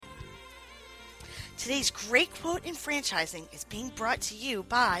Today's great quote in franchising is being brought to you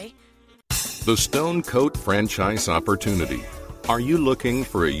by The Stone Coat Franchise Opportunity. Are you looking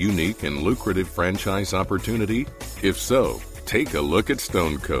for a unique and lucrative franchise opportunity? If so, take a look at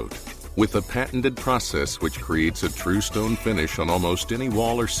Stone Coat. With a patented process which creates a true stone finish on almost any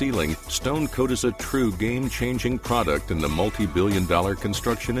wall or ceiling, Stone Coat is a true game-changing product in the multi-billion-dollar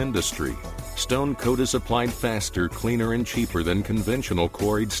construction industry. Stone Coat is applied faster, cleaner, and cheaper than conventional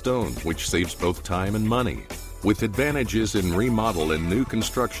quarried stone, which saves both time and money. With advantages in remodel and new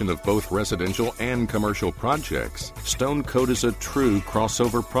construction of both residential and commercial projects, Stone Coat is a true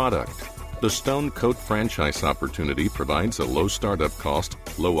crossover product. The Stone Coat franchise opportunity provides a low startup cost,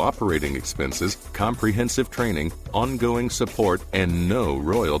 low operating expenses, comprehensive training, ongoing support, and no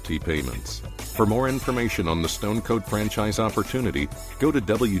royalty payments. For more information on the Stone Coat franchise opportunity, go to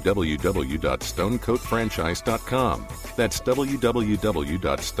www.stonecoatfranchise.com. That's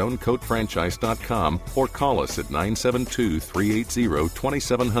www.stonecoatfranchise.com or call us at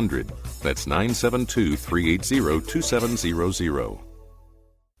 972-380-2700. That's 972-380-2700.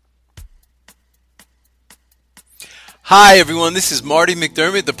 Hi everyone, this is Marty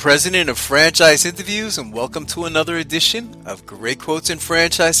McDermott, the president of Franchise Interviews, and welcome to another edition of Great Quotes in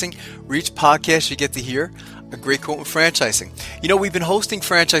Franchising. Each podcast you get to hear a great quote in franchising. You know, we've been hosting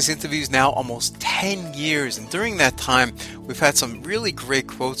Franchise Interviews now almost 10 years, and during that time, we've had some really great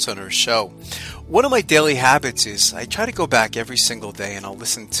quotes on our show. One of my daily habits is I try to go back every single day and I'll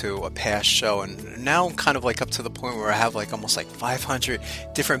listen to a past show, and now I'm kind of like up to the point where I have almost 500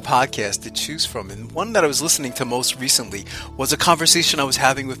 different podcasts to choose from. And one that I was listening to most recently was a conversation I was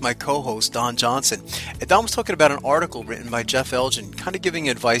having with my co-host Don Johnson. And Don was talking about an article written by Jeff Elgin, kind of giving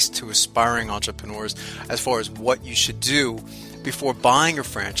advice to aspiring entrepreneurs as far as what you should do before buying a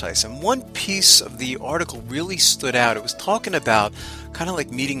franchise. And one piece of the article really stood out. It was talking about kind of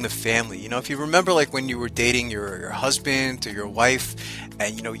like meeting the family. You know, if you remember when you were dating your husband or your wife,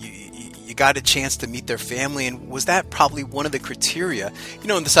 and you got a chance to meet their family, and was that probably one of the criteria,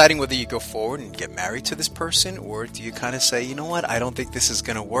 in deciding whether you go forward and get married to this person, or do you kind of say, you know what, I don't think this is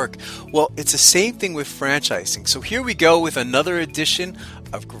going to work? Well, it's the same thing with franchising. So here we go with another edition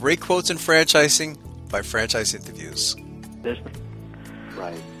of Great Quotes in Franchising by Franchise Interviews. Business.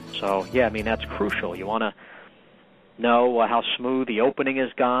 Right. So, yeah, that's crucial. You want to know how smooth the opening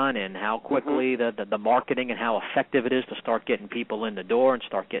has gone and how quickly the marketing and how effective it is to start getting people in the door and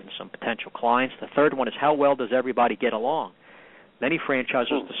start getting some potential clients. The third one is how well does everybody get along? Many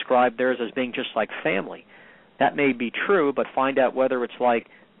franchisers describe theirs as being just like family. That may be true, but find out whether it's like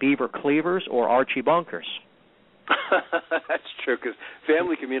Beaver Cleavers or Archie Bunkers. That's true, because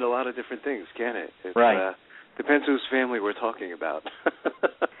family can mean a lot of different things, can't it? Right. Depends whose family we're talking about.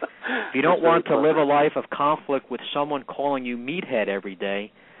 If you don't want to live a life of conflict with someone calling you meathead every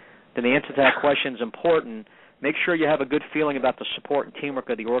day, then the answer to that question is important. Make sure you have a good feeling about the support and teamwork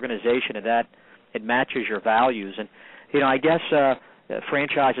of the organization and that it matches your values. And, I guess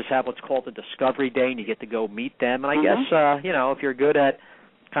franchises have what's called a discovery day, and you get to go meet them. And I guess, if you're good at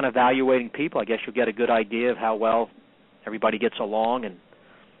kind of evaluating people, I guess you'll get a good idea of how well everybody gets along and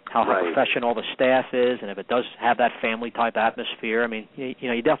how professional the staff is, and if it does have that family-type atmosphere.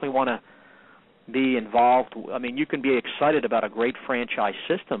 You definitely want to be involved. You can be excited about a great franchise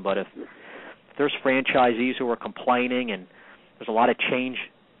system, but if there's franchisees who are complaining and there's a lot of change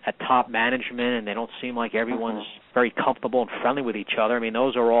at top management and they don't seem like everyone's very comfortable and friendly with each other,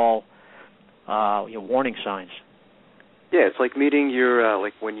 those are all warning signs. Yeah, it's like meeting your,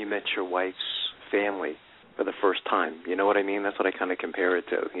 when you met your wife's family for the first time. You know what I mean? That's what I kind of compare it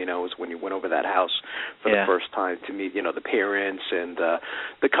to, is when you went over that house for the first time to meet, the parents and the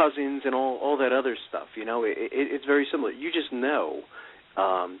cousins and all that other stuff. It's very similar. You just know,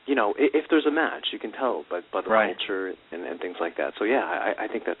 if there's a match, you can tell by the culture and things like that. So, yeah, I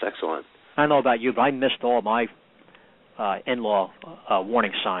think that's excellent. I don't know about you, but I missed all my in-law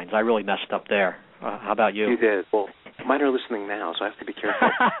warning signs. I really messed up there. How about you? You did. Well, mine are listening now, so I have to be careful.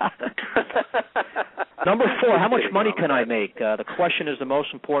 Number 4, how much money can I make? The question is the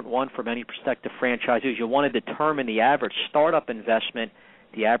most important one for many prospective franchisees. You want to determine the average startup investment,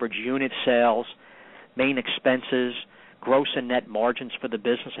 the average unit sales, main expenses, gross and net margins for the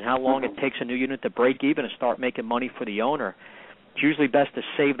business, and how long it takes a new unit to break even and start making money for the owner. It's usually best to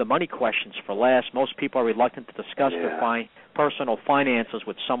save the money questions for last. Most people are reluctant to discuss their personal finances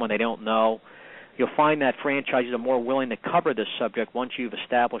with someone they don't know. You'll find that franchisees are more willing to cover this subject once you've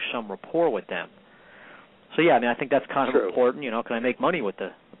established some rapport with them. So, yeah, I think that's kind of important. Can I make money with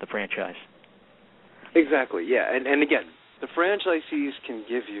the franchise? Exactly, yeah. And again, the franchisees can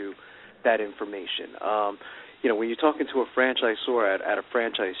give you that information. When you're talking to a franchisor at a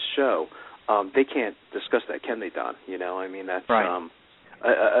franchise show, they can't discuss that, can they, Don? I mean, that's right.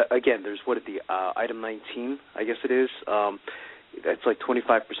 Again, there's item 19, I guess it is. It's like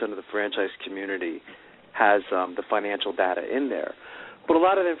 25% of the franchise community has the financial data in there. But a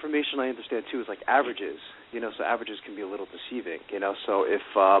lot of the information I understand, too, is like averages, so averages can be a little deceiving, So if,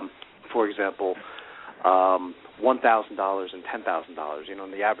 for example, $1,000 and $10,000,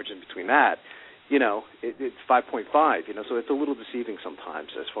 and the average in between that, it's 5.5, so it's a little deceiving sometimes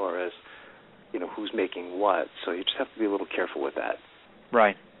as far as, who's making what. So you just have to be a little careful with that.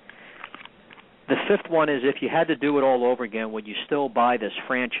 Right. The fifth one is, if you had to do it all over again, would you still buy this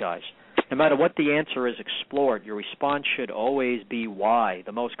franchise? No matter what the answer is explored, your response should always be why.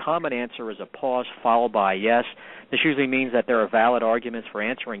 The most common answer is a pause followed by yes. This usually means that there are valid arguments for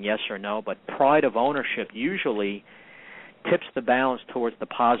answering yes or no, but pride of ownership usually tips the balance towards the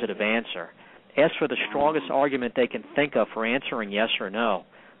positive answer. Ask for the strongest argument they can think of for answering yes or no.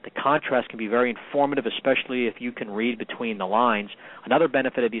 The contrast can be very informative, especially if you can read between the lines. Another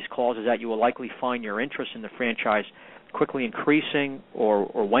benefit of these calls is that you will likely find your interest in the franchise quickly increasing or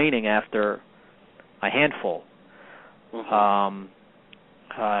waning after a handful. Mm-hmm.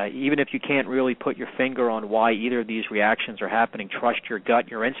 Even if you can't really put your finger on why either of these reactions are happening, trust your gut.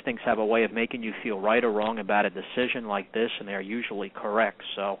 Your instincts have a way of making you feel right or wrong about a decision like this, and they are usually correct.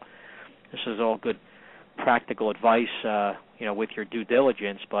 So this is all good practical advice, with your due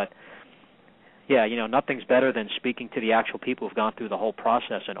diligence. But, yeah, nothing's better than speaking to the actual people who've gone through the whole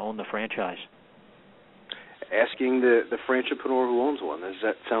process and own the franchise. Asking the franchipreneur who owns one. Does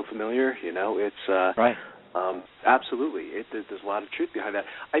that sound familiar? It's right. Absolutely. There's a lot of truth behind that.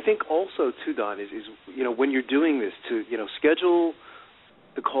 I think also, too, Don, is when you're doing this, to schedule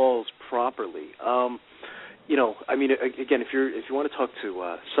the calls properly. I mean, again, if you want to talk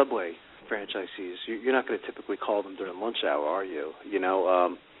to Subway franchisees, you're not going to typically call them during lunch hour, are you?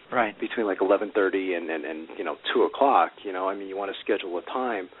 Right. Between like 11:30 and 2 o'clock. I mean, you want to schedule a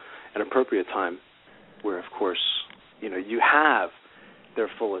time, an appropriate time, where of course you have their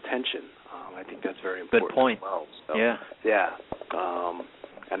full attention. I think that's very important. Good point. As well. So, yeah.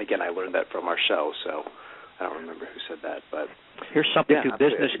 And again, I learned that from our show, so I don't remember who said that, but here's something to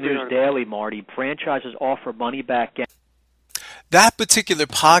Business News Daily, Marty. Franchises offer money back. That particular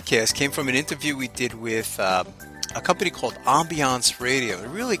podcast came from an interview we did with a company called Ambiance Radio. A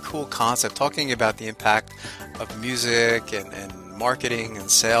really cool concept, talking about the impact of music and marketing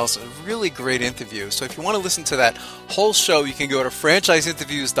and sales. A really great interview. So if you want to listen to that whole show, you can go to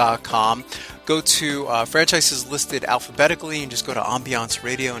franchiseinterviews.com. Go to franchises listed alphabetically and just go to Ambiance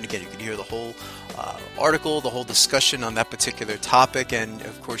Radio. And again, you can hear the whole article, the whole discussion on that particular topic, and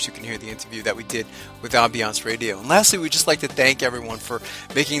of course you can hear the interview that we did with Ambiance Radio. And lastly, we'd just like to thank everyone for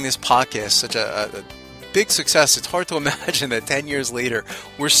making this podcast such a big success. It's hard to imagine that 10 years later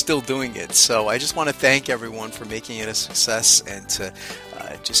we're still doing it. So I just want to thank everyone for making it a success, and to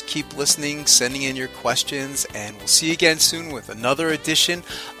just keep listening, sending in your questions, and we'll see you again soon with another edition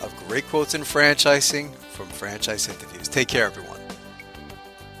of Great Quotes in Franchising from Franchise Interviews. Take care, everyone.